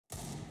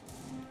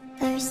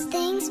First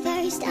things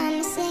first,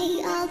 I'ma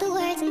say all the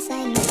words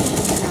inside me.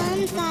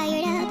 I'm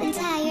fired up and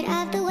tired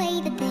of the way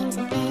that things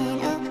have been.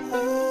 Oh,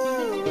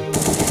 ooh,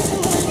 the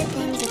way that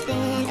things have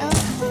been. Oh,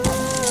 ooh.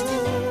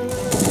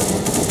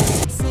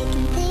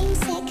 Second thing,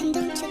 second,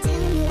 don't you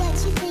tell me what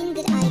you think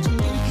that I can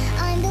be.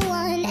 I'm the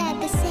one at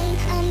the same,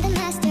 I'm the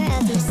master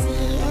of your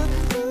sea.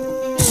 Oh,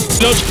 ooh.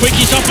 Those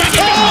quickies up back.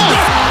 Oh!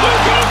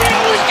 Look over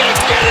here, he's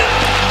gonna get it!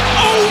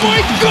 Oh my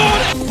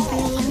god!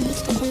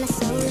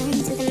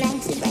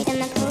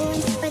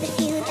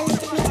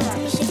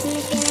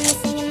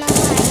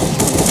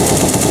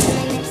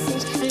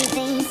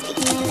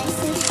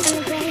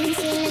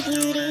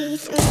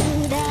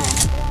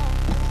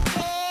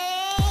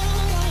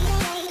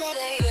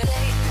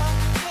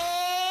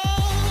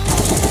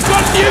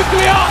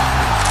 Nuclear!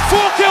 4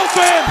 kills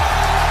for him!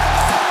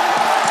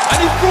 And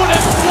he's brought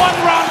him 1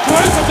 round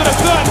closer to the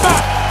 3rd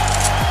map!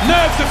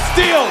 Nerves of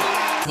steel!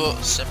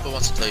 But Simple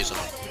wants to tell you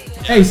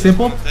something. Hey,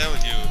 Simple. I tell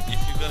you, if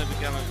you're gonna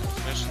become a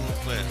professional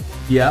player,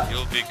 yeah,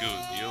 you'll be good.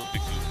 You'll be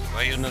good.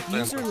 Why you're not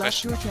playing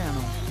professional?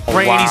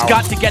 Rain, wow. He's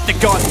got to get the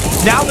gun.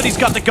 Now that he's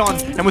got the gun,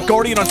 and with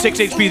Guardian on 6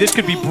 HP, this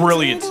could be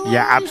brilliant.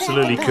 Yeah,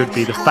 absolutely could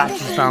be. The fact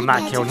he found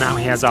that kill, now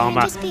he has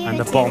armor and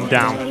the bomb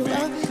down.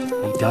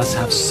 He does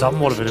have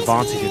somewhat of an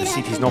advantage here. The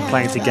CT's not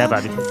playing together.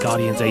 The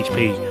Guardian's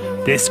HP.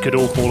 This could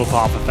all fall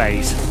apart for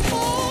FaZe.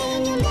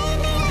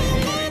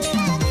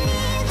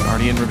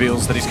 Guardian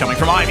reveals that he's coming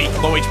from Ivy.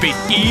 Low HP.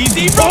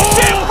 Easy from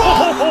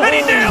Simple! And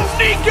he nails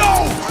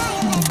Nico!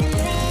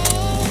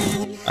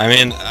 I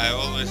mean, I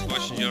always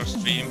watch your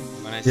stream.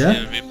 When I see Yeah?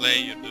 a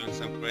replay, you're doing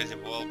some crazy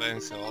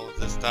wallbangs and all of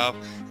this stuff.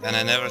 And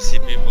I never see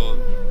people,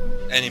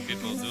 any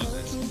people do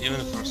this.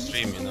 Even for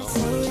stream, you know.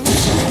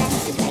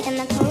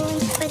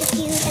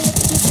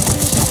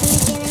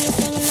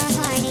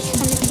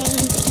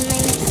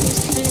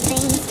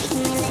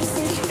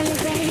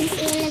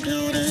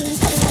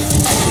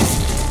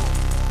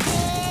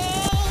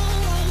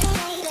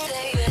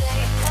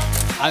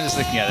 I'm just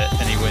looking at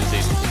it and he wins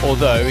these.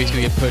 Although he's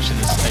going to get pushed in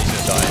this he's going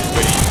to die.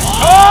 Really.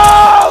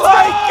 Oh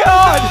my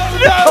god!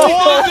 No!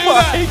 Oh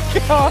my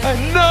god!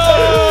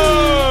 No!